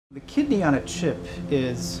The kidney on a chip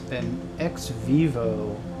is an ex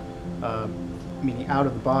vivo, meaning out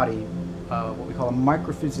of the body, what we call a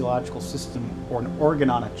microphysiological system or an organ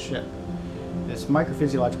on a chip. This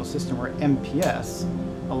microphysiological system, or MPS,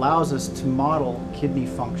 allows us to model kidney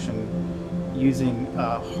function using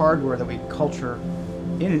hardware that we culture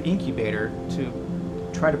in an incubator to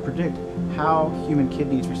try to predict how human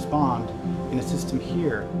kidneys respond in a system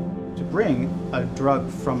here. To bring a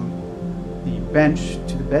drug from the bench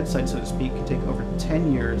to the bedside, so to speak, can take over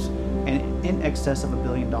 10 years and in excess of $1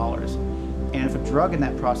 billion. And if a drug in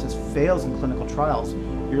that process fails in clinical trials,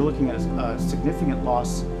 you're looking at a significant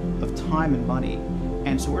loss of time and money.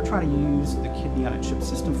 And so we're trying to use the kidney on a chip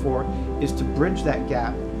system is to bridge that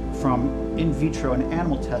gap from in vitro and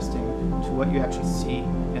animal testing to what you actually see